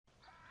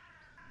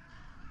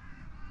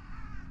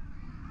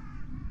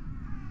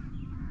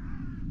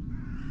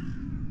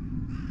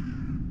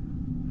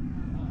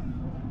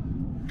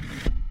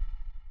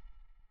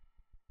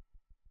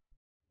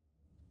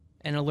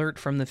An alert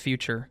from the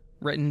future,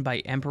 written by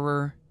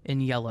Emperor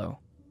in Yellow.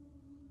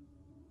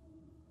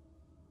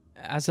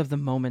 As of the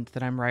moment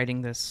that I'm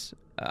writing this,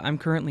 I'm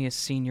currently a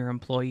senior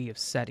employee of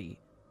SETI,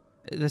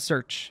 the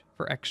Search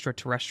for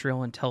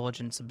Extraterrestrial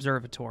Intelligence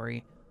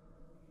Observatory,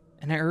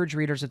 and I urge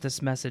readers of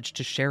this message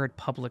to share it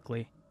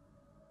publicly,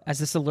 as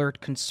this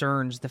alert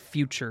concerns the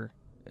future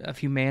of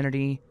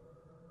humanity,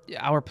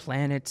 our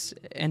planet,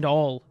 and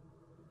all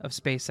of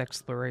space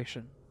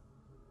exploration.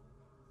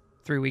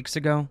 3 weeks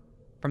ago,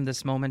 from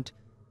this moment,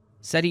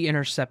 SETI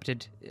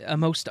intercepted a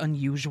most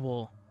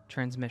unusual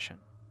transmission.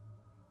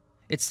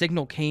 Its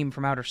signal came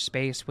from outer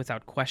space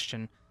without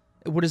question.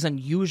 What is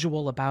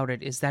unusual about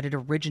it is that it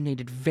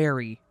originated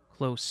very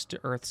close to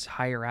Earth's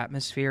higher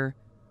atmosphere,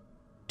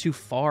 too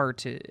far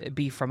to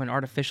be from an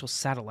artificial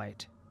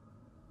satellite.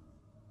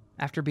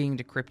 After being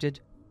decrypted,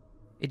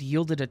 it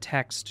yielded a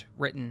text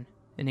written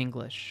in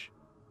English,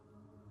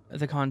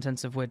 the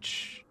contents of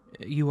which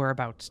you are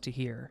about to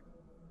hear.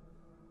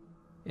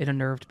 It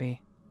unnerved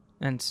me,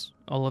 and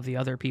all of the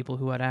other people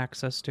who had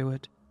access to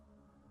it.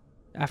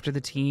 After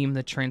the team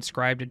that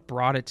transcribed it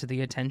brought it to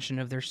the attention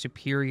of their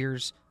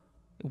superiors,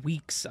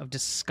 weeks of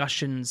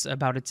discussions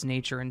about its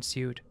nature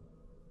ensued.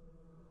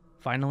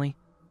 Finally,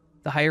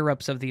 the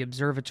higher-ups of the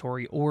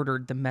observatory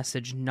ordered the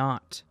message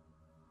not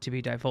to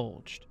be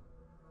divulged,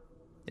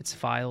 its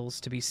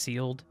files to be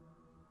sealed,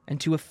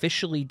 and to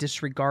officially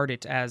disregard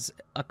it as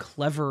a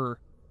clever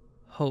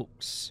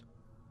hoax.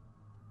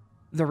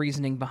 The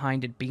reasoning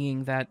behind it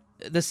being that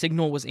the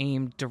signal was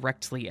aimed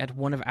directly at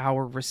one of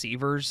our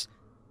receivers,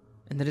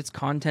 and that its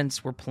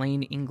contents were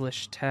plain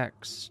English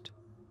text,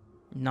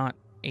 not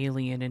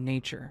alien in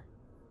nature.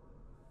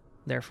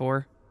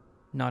 Therefore,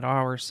 not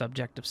our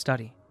subject of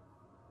study.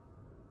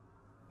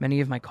 Many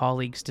of my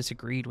colleagues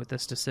disagreed with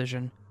this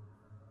decision.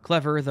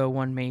 Clever though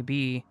one may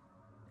be,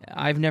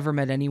 I've never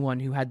met anyone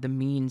who had the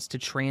means to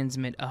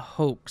transmit a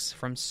hoax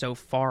from so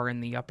far in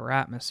the upper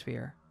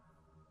atmosphere.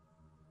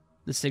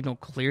 The signal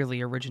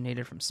clearly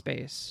originated from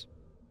space,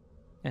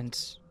 and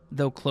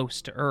though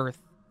close to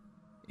Earth,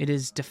 it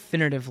is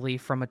definitively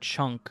from a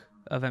chunk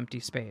of empty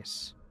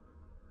space.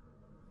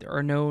 There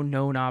are no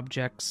known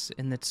objects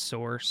in its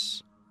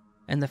source,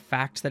 and the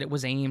fact that it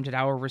was aimed at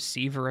our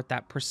receiver at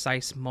that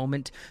precise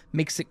moment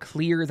makes it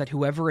clear that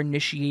whoever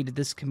initiated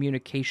this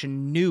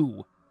communication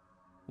knew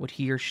what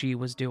he or she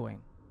was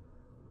doing,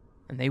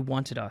 and they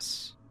wanted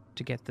us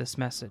to get this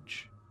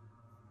message.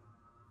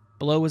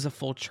 Below is a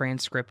full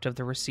transcript of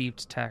the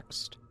received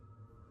text.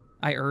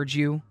 I urge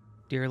you,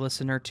 dear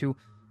listener, to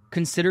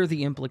consider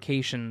the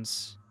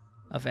implications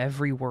of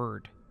every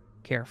word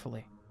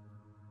carefully.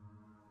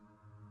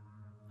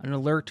 An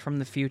alert from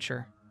the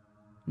future.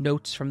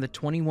 Notes from the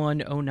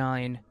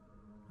 2109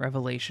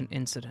 Revelation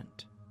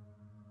incident.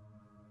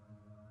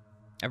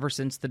 Ever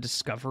since the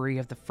discovery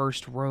of the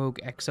first rogue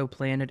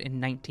exoplanet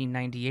in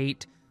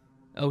 1998,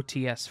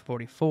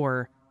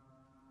 OTS-44,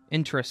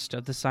 interest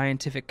of the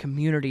scientific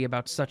community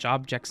about such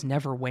objects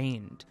never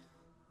waned,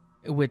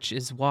 which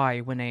is why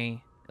when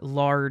a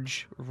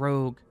large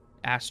rogue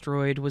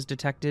asteroid was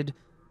detected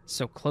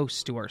so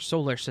close to our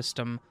solar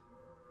system,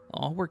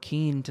 all were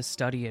keen to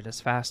study it as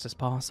fast as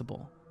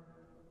possible.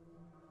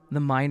 The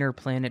minor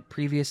planet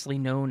previously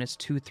known as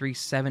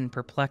 237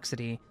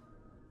 Perplexity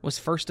was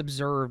first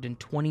observed in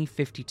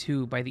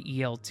 2052 by the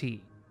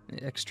ELT,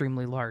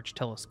 Extremely Large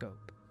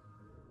Telescope.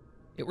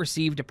 It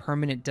received a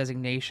permanent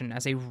designation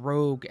as a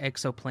rogue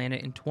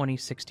exoplanet in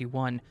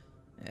 2061,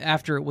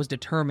 after it was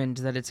determined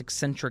that its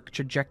eccentric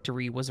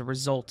trajectory was a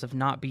result of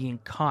not being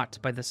caught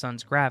by the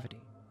sun's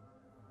gravity.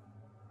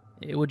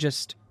 It would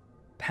just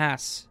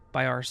pass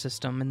by our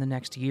system in the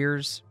next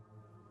years,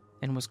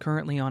 and was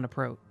currently on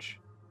approach.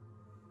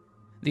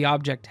 The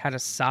object had a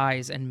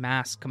size and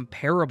mass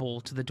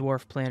comparable to the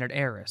dwarf planet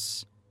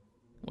Eris,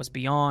 was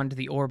beyond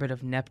the orbit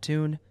of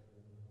Neptune,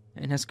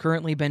 and has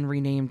currently been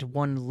renamed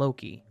 1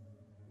 Loki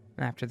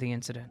after the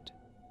incident.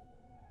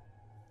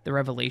 The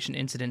Revelation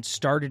incident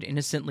started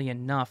innocently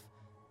enough.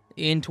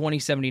 In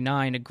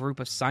 2079, a group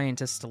of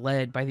scientists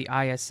led by the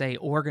ISA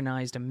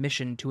organized a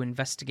mission to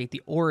investigate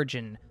the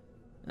origin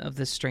of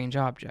this strange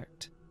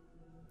object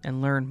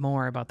and learn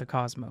more about the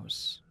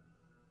cosmos.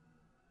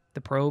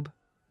 The probe,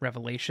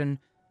 Revelation,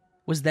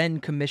 was then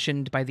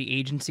commissioned by the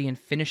agency and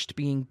finished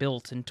being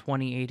built in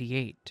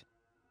 2088.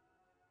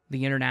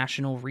 The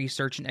International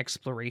Research and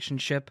Exploration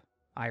Ship,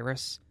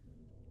 IRIS,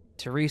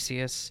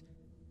 Tiresias,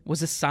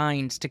 was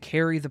assigned to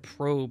carry the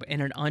probe,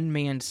 and an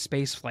unmanned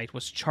spaceflight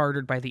was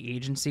chartered by the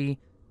agency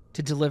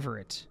to deliver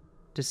it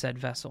to said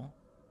vessel,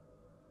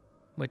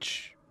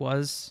 which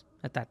was,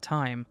 at that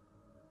time,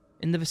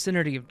 in the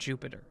vicinity of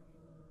Jupiter.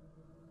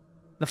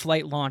 The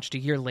flight launched a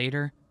year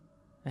later,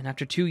 and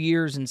after 2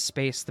 years in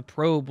space, the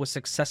probe was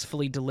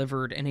successfully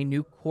delivered and a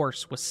new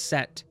course was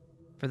set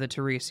for the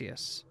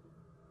Tiresias.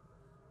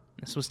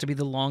 This was to be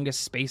the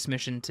longest space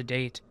mission to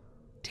date,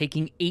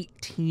 taking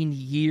 18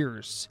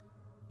 years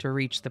to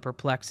reach the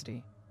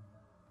Perplexity,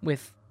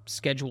 with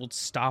scheduled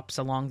stops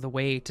along the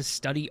way to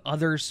study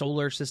other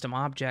solar system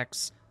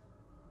objects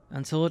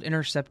until it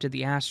intercepted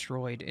the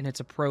asteroid in its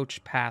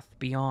approach path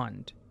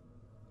beyond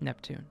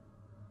Neptune.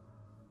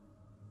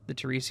 The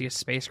Tiresias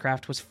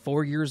spacecraft was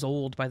 4 years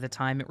old by the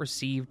time it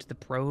received the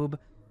probe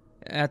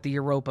at the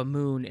Europa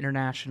Moon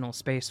International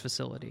Space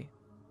Facility.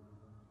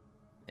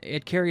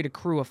 It carried a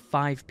crew of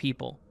 5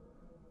 people,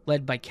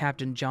 led by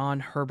Captain John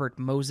Herbert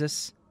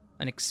Moses,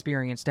 an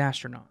experienced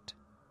astronaut.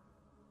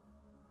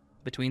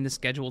 Between the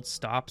scheduled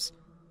stops,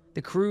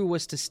 the crew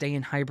was to stay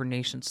in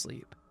hibernation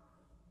sleep,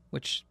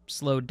 which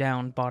slowed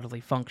down bodily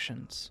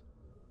functions.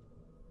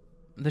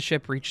 The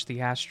ship reached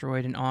the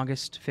asteroid on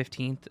August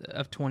 15th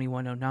of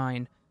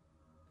 2109,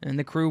 and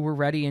the crew were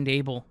ready and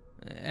able,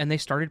 and they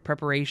started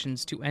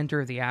preparations to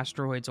enter the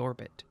asteroid's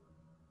orbit.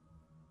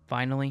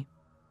 Finally,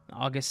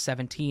 August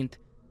 17th,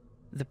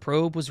 the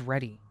probe was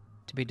ready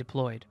to be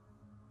deployed.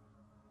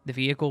 The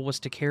vehicle was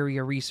to carry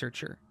a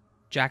researcher,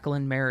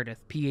 Jacqueline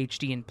Meredith,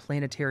 PhD in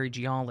planetary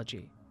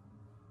geology.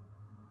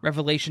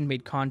 Revelation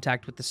made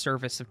contact with the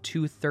surface of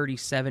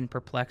 237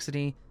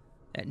 Perplexity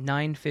at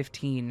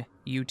 9:15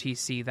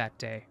 UTC that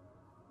day.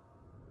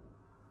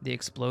 The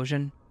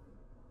explosion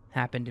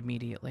happened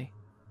immediately.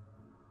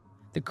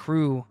 The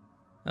crew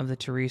of the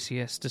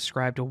Tiresias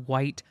described a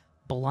white,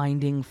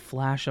 blinding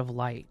flash of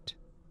light,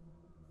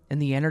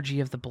 and the energy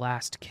of the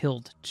blast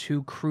killed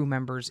 2 crew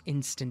members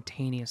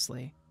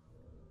instantaneously.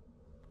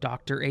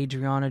 Dr.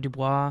 Adriana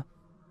Dubois,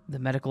 the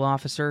medical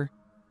officer,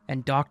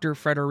 and Dr.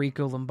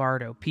 Federico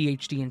Lombardo,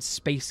 PhD in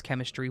space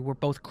chemistry, were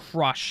both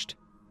crushed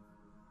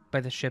by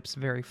the ship's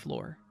very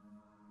floor.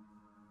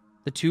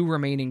 The 2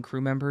 remaining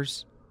crew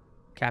members,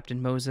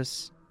 Captain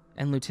Moses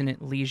and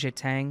Lieutenant Li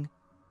Zhetang,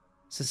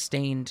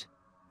 sustained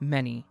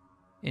many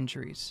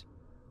injuries,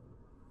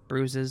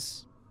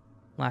 bruises,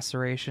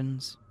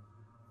 lacerations,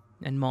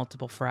 and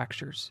multiple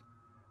fractures.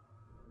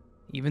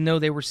 Even though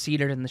they were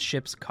seated in the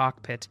ship's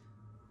cockpit,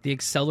 the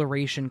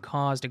acceleration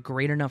caused a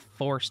great enough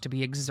force to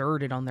be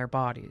exerted on their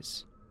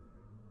bodies.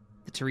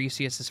 The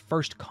Tiresias'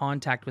 first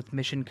contact with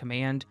Mission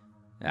Command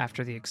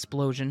after the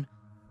explosion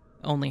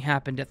only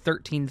happened at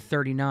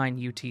 13:39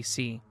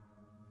 UTC.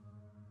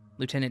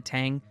 Lieutenant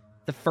Tang,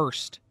 the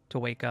first to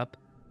wake up,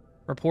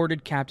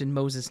 reported Captain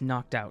Moses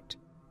knocked out,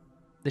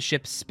 the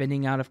ship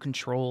spinning out of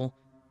control,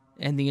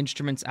 and the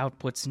instrument's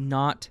outputs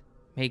not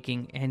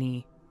making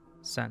any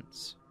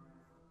sense.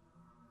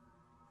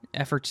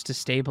 Efforts to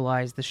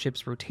stabilize the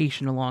ship's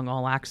rotation along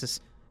all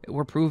axis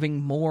were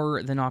proving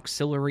more than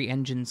auxiliary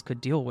engines could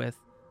deal with,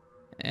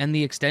 and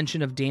the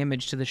extension of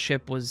damage to the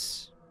ship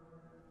was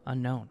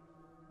unknown.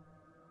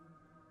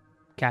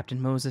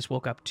 Captain Moses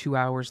woke up 2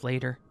 hours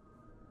later,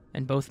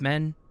 and both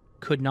men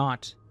could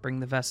not bring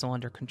the vessel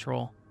under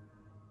control.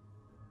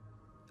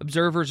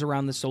 Observers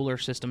around the solar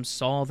system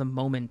saw the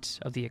moment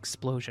of the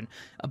explosion.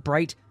 A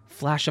bright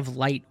flash of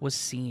light was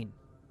seen,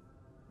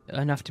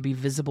 enough to be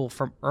visible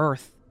from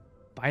Earth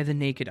by the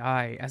naked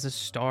eye as a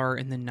star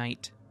in the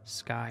night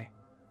sky.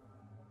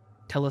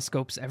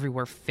 Telescopes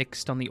everywhere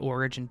fixed on the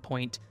origin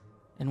point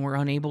and were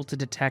unable to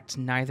detect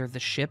neither the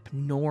ship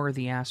nor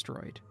the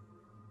asteroid.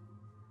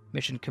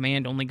 Mission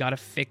Command only got a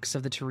fix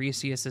of the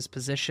Tiresias'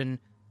 position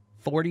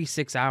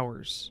 46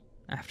 hours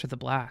after the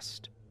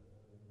blast.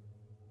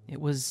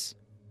 It was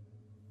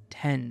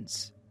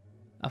tens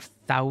of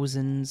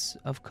thousands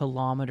of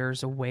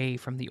kilometers away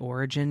from the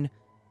origin,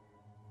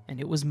 and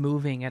it was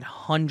moving at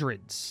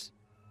hundreds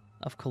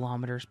of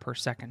kilometers per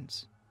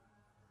second.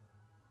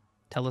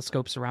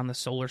 Telescopes around the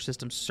solar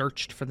system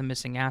searched for the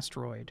missing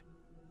asteroid,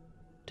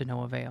 to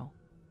no avail.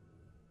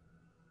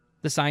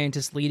 The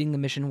scientists leading the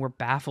mission were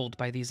baffled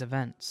by these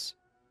events.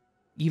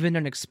 Even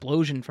an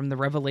explosion from the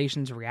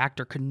Revelation's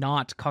reactor could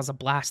not cause a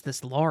blast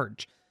this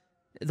large.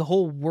 The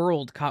whole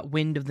world caught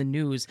wind of the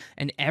news,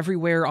 and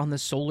everywhere on the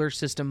solar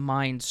system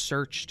minds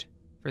searched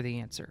for the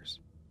answers.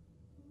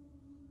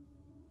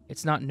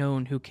 It's not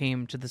known who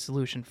came to the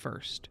solution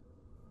first,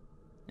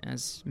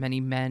 as many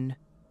men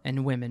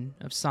and women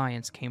of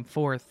science came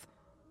forth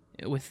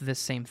with this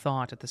same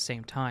thought at the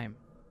same time.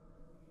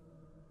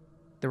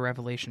 The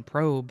Revelation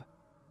probe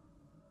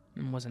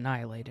was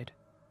annihilated.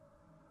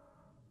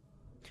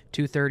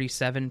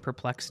 237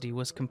 Perplexity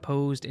was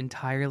composed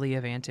entirely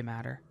of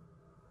antimatter.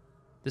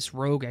 This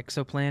rogue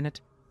exoplanet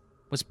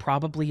was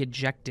probably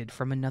ejected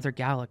from another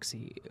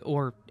galaxy,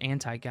 or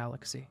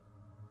anti-galaxy,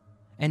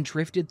 and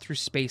drifted through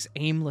space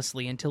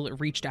aimlessly until it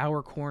reached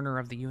our corner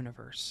of the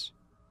universe.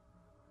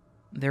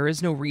 There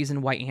is no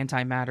reason why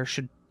antimatter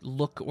should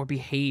look or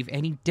behave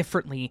any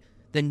differently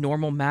than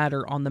normal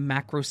matter on the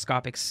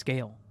macroscopic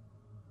scale.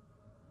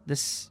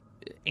 This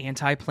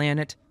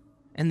anti-planet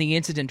and the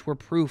incident were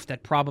proof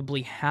that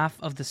probably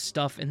half of the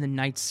stuff in the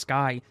night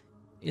sky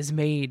is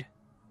made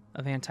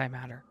of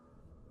antimatter.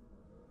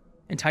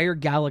 Entire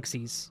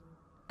galaxies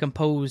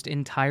composed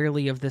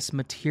entirely of this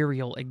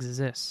material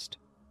exist,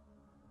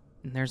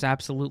 and there's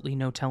absolutely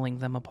no telling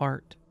them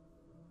apart.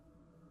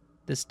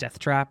 This death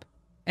trap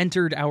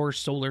entered our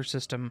solar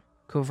system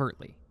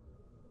covertly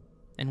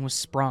and was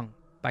sprung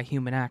by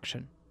human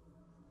action.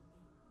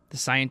 The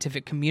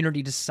scientific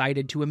community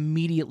decided to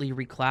immediately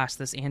reclass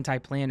this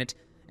anti-planet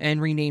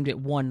and renamed it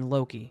One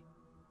Loki,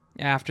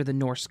 after the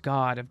Norse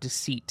god of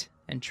deceit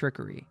and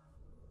trickery.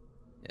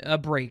 a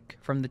break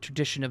from the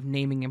tradition of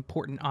naming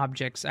important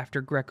objects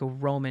after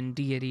Greco-Roman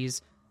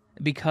deities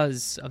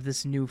because of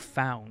this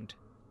newfound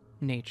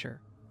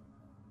nature.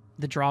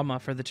 The drama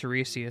for the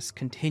Tiresias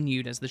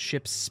continued as the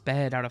ship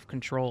sped out of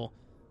control.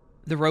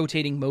 The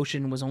rotating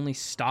motion was only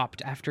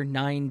stopped after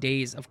 9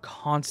 days of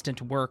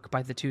constant work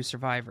by the two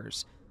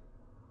survivors.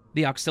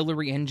 The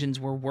auxiliary engines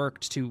were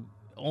worked to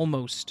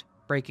almost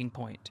breaking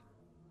point.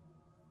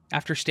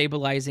 After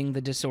stabilizing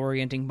the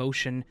disorienting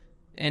motion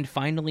and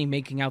finally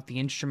making out the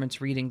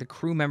instruments reading, the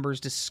crew members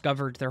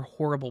discovered their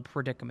horrible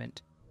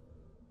predicament.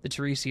 The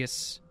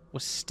Tiresias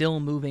was still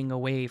moving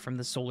away from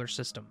the solar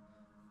system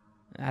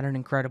at an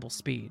incredible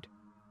speed,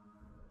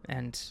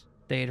 and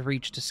they had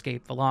reached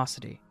escape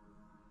velocity.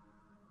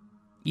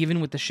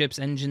 Even with the ship's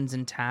engines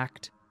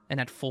intact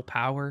and at full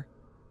power,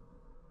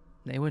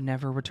 they would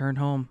never return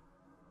home.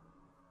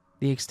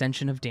 The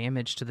extension of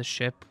damage to the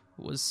ship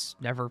was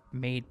never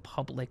made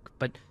public,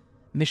 but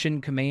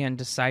Mission Command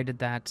decided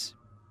that,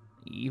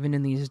 even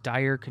in these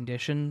dire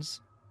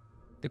conditions,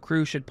 the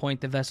crew should point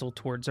the vessel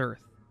towards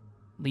Earth,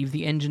 leave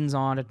the engines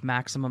on at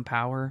maximum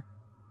power,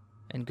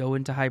 and go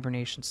into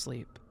hibernation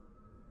sleep.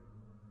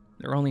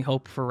 Their only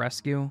hope for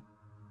rescue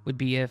would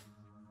be if,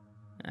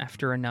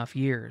 after enough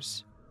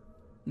years,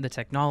 the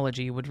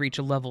technology would reach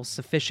a level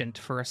sufficient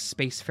for a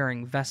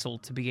spacefaring vessel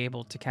to be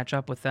able to catch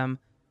up with them.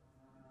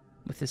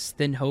 With this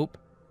thin hope,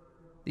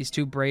 these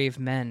two brave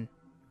men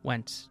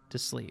went to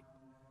sleep.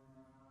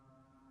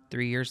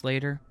 3 years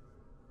later,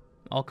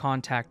 all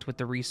contact with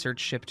the research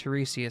ship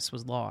Tiresias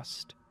was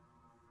lost.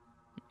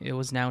 It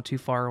was now too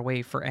far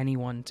away for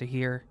anyone to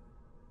hear.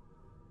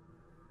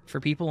 For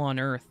people on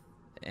Earth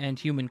and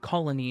human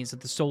colonies of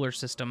the solar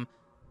system,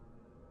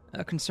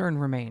 a concern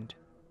remained.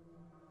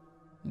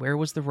 Where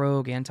was the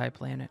rogue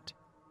anti-planet?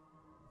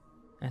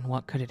 And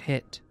what could it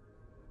hit?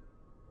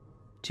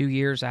 2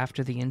 years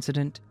after the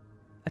incident,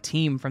 a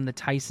team from the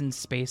Tyson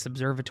Space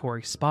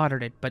Observatory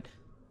spotted it, but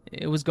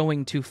it was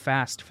going too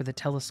fast for the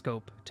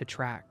telescope to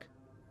track.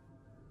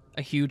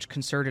 A huge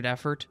concerted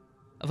effort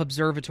of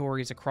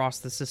observatories across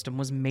the system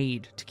was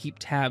made to keep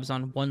tabs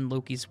on one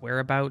Loki's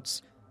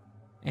whereabouts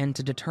and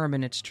to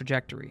determine its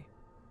trajectory.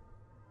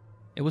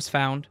 It was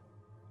found,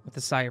 with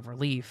a sigh of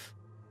relief,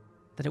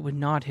 that it would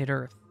not hit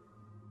Earth.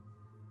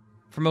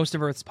 For most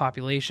of Earth's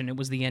population, it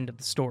was the end of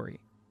the story.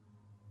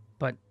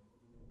 But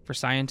for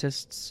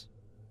scientists,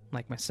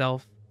 like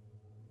myself,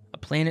 a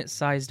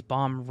planet-sized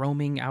bomb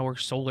roaming our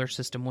solar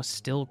system was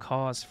still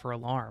cause for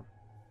alarm.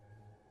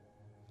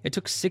 It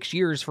took 6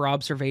 years for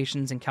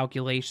observations and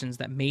calculations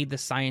that made the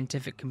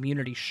scientific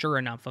community sure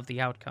enough of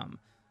the outcome.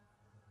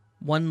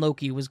 One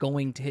Loki was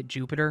going to hit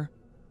Jupiter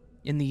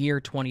in the year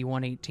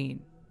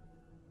 2118.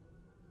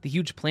 The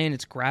huge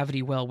planet's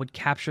gravity well would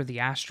capture the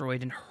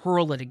asteroid and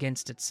hurl it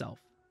against itself.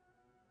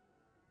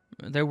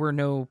 There were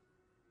no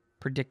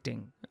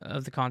predicting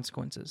of the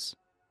consequences,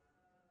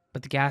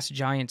 but the gas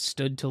giant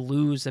stood to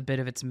lose a bit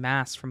of its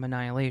mass from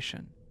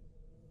annihilation.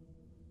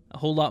 A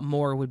whole lot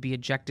more would be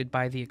ejected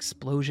by the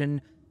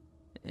explosion,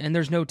 and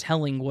there's no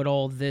telling what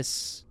all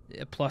this,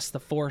 plus the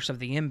force of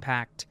the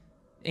impact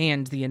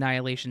and the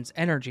annihilation's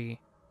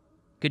energy,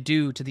 could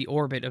do to the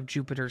orbit of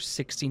Jupiter's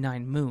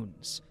 69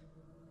 moons,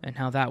 and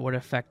how that would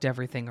affect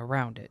everything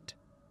around it.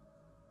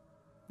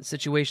 The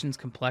situation's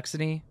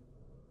complexity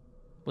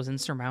was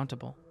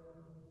insurmountable.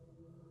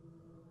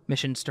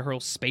 Missions to hurl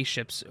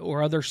spaceships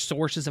or other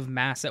sources of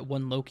mass at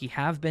one Loki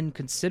have been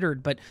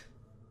considered, but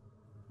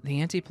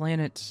the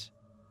anti-planet,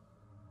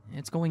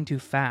 it's going too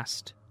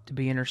fast to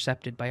be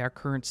intercepted by our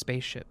current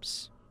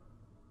spaceships,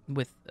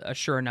 with a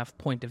sure enough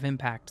point of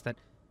impact that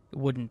it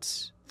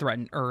wouldn't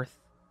threaten Earth,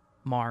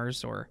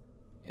 Mars, or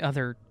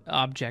other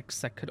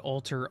objects that could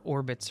alter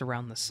orbits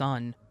around the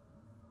sun.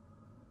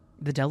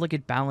 The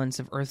delicate balance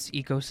of Earth's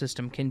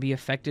ecosystem can be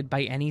affected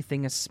by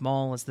anything as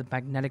small as the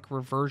magnetic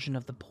reversion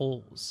of the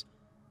poles.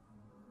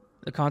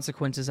 The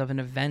consequences of an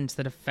event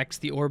that affects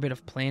the orbit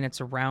of planets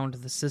around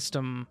the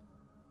system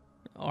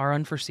are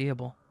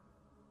unforeseeable.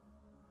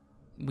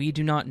 We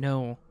do not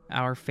know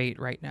our fate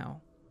right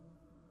now.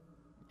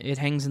 It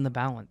hangs in the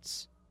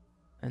balance,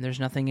 and there's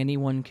nothing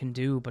anyone can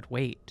do but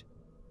wait.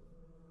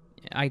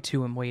 I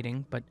too am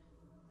waiting, but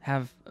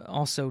have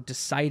also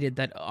decided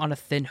that on a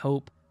thin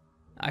hope,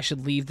 I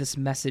should leave this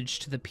message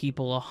to the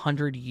people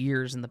 100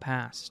 years in the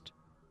past.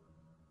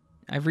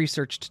 I've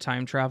researched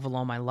time travel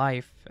all my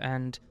life,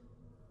 and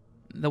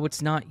though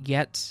it's not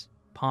yet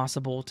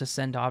possible to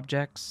send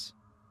objects,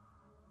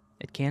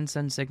 it can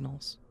send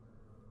signals.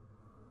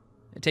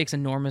 It takes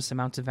enormous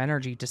amounts of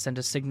energy to send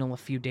a signal a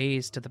few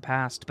days to the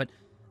past, but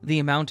the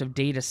amount of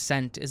data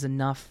sent is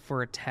enough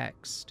for a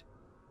text.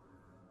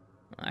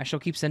 I shall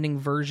keep sending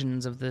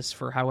versions of this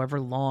for however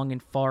long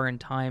and far in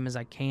time as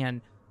I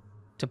can,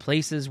 to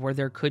places where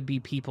there could be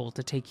people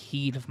to take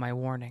heed of my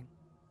warning.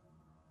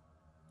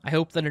 I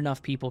hope that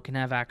enough people can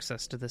have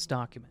access to this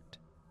document.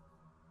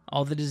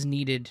 All that is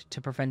needed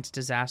to prevent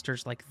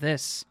disasters like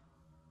this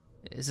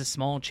is a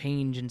small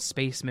change in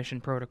space mission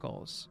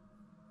protocols.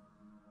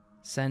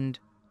 Send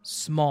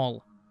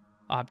small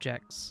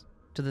objects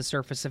to the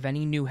surface of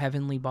any new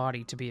heavenly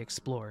body to be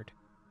explored,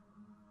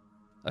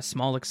 A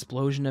small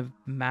explosion of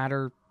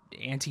matter,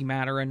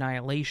 antimatter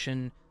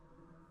annihilation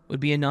would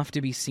be enough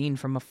to be seen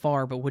from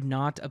afar, but would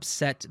not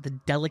upset the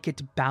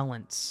delicate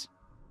balance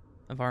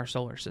of our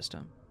solar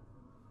system.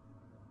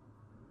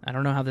 I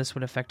don't know how this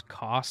would affect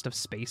cost of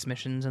space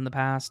missions in the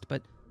past,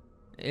 but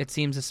it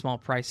seems a small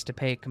price to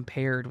pay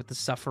compared with the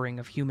suffering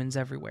of humans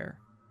everywhere.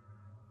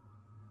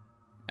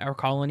 Our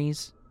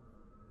colonies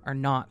are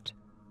not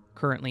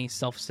currently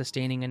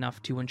self-sustaining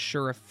enough to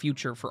ensure a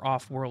future for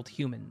off-world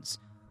humans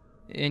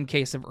in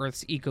case of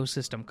Earth's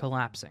ecosystem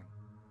collapsing.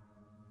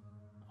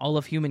 All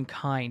of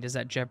humankind is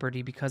at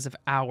jeopardy because of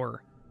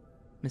our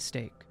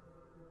mistake,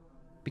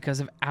 because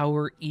of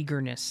our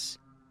eagerness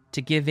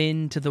to give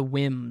in to the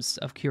whims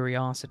of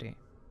curiosity.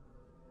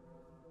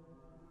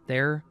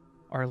 There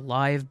are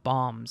live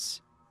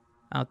bombs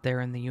out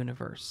there in the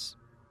universe,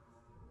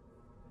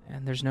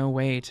 and there's no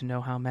way to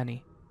know how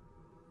many.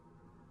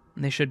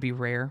 They should be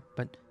rare,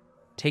 but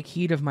take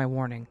heed of my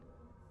warning,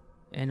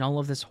 and all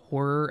of this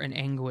horror and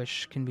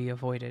anguish can be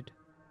avoided.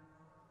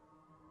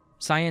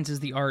 Science is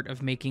the art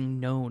of making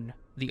known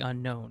the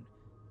unknown.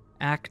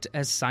 Act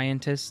as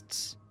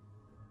scientists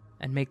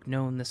and make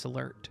known this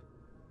alert.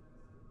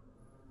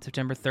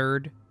 September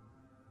 3rd,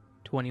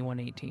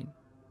 2118.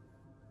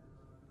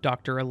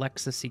 Dr.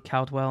 Alexa C.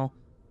 Caldwell,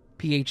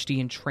 PhD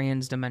in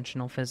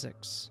Transdimensional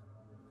Physics.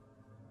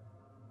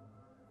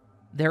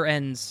 There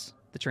ends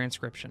the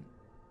transcription.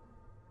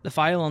 The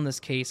file on this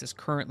case is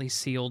currently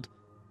sealed.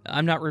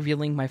 I'm not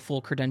revealing my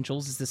full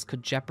credentials as this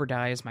could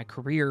jeopardize my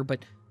career,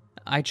 but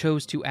I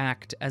chose to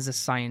act as a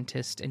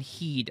scientist and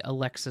heed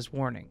Alexa's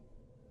warning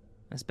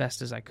as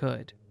best as I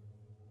could.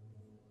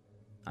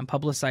 I'm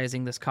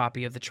publicizing this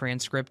copy of the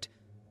transcript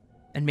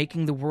and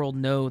making the world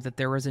know that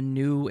there is a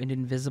new and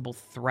invisible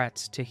threat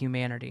to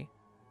humanity.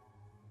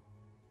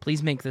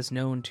 Please make this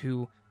known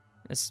to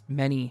as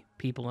many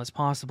people as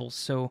possible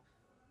so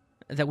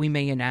that we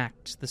may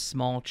enact the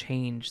small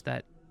change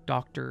that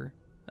Dr.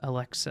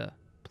 Alexa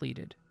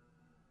pleaded.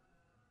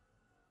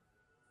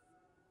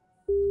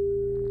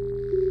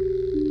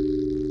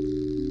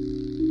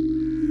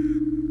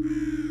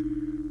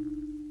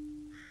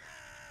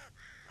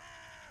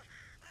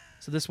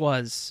 So this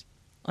was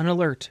An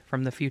Alert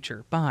from the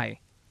Future by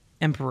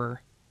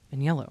Emperor in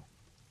Yellow.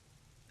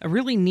 A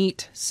really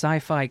neat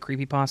sci-fi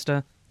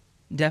creepypasta.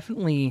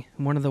 Definitely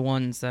one of the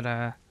ones that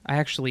I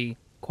actually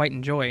quite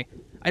enjoy.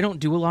 I don't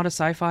do a lot of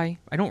sci-fi.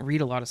 I don't read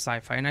a lot of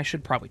sci-fi, and I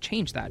should probably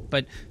change that.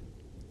 But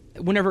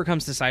whenever it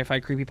comes to sci-fi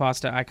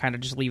creepypasta, I kind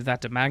of just leave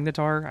that to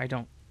Magnetar. I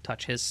don't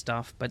touch his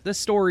stuff. But this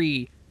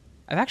story,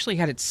 I've actually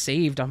had it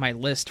saved on my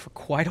list for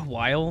quite a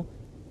while.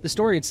 The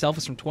story itself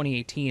is from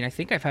 2018. I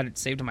think I've had it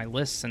saved on my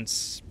list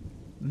since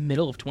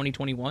middle of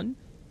 2021.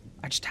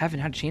 I just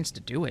haven't had a chance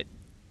to do it.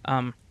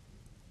 I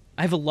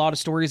have a lot of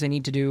stories I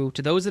need to do.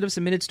 To those that have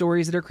submitted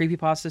stories that are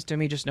creepypastas to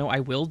me, just know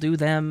I will do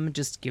them.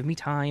 Just give me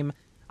time.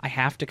 I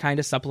have to kind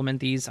of supplement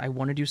these. I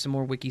want to do some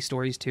more wiki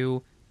stories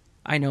too.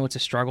 I know it's a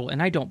struggle,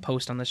 and I don't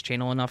post on this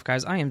channel enough,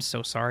 guys. I am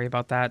so sorry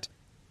about that.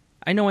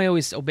 I know I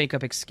always make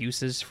up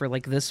excuses for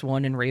like this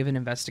one and Raven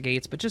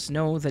Investigates, but just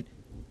know that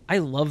I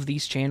love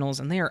these channels,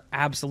 and they are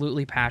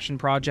absolutely passion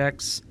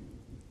projects.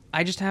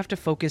 I just have to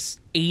focus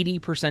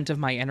 80% of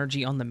my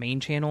energy on the main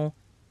channel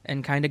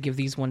and kind of give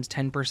these ones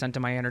 10%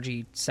 of my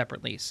energy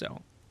separately,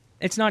 so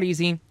it's not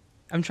easy.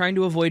 I'm trying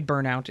to avoid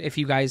burnout if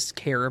you guys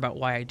care about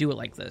why I do it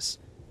like this.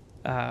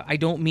 I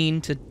don't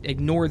mean to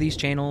ignore these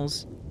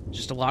channels,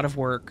 just a lot of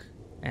work,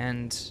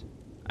 and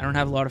I don't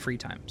have a lot of free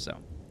time, so.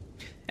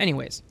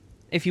 Anyways,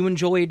 if you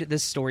enjoyed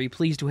this story,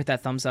 please do hit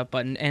that thumbs up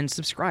button and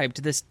subscribe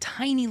to this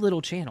tiny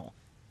little channel.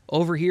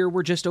 Over here,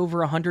 we're just over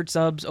 100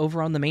 subs.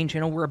 Over on the main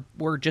channel,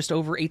 we're just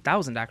over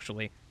 8,000,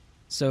 actually.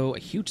 So, a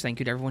huge thank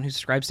you to everyone who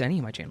subscribes to any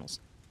of my channels.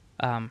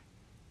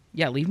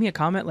 Yeah, leave me a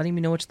comment letting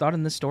me know what you thought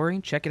on this story.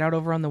 Check it out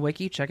over on the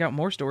wiki. Check out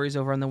more stories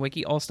over on the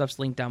wiki. All stuff's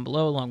linked down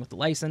below, along with the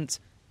license.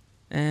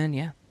 And,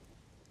 yeah.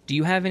 Do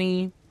you have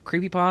any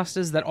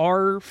creepypastas that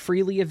are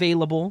freely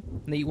available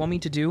that you want me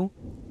to do?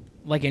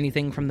 Like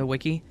anything from the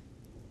wiki?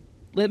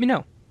 Let me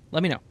know.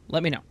 Let me know.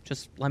 Let me know.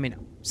 Just let me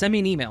know. Send me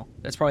an email.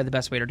 That's probably the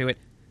best way to do it.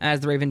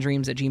 As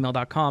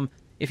theravendreams@gmail.com.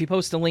 If you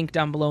post a link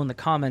down below in the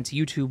comments,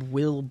 YouTube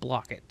will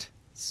block it.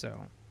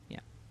 So,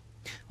 yeah.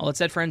 All that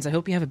said, friends, I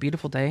hope you have a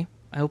beautiful day.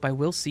 I hope I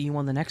will see you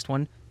on the next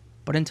one.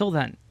 But until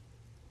then,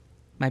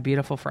 my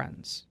beautiful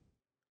friends,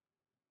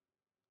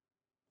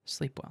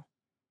 sleep well.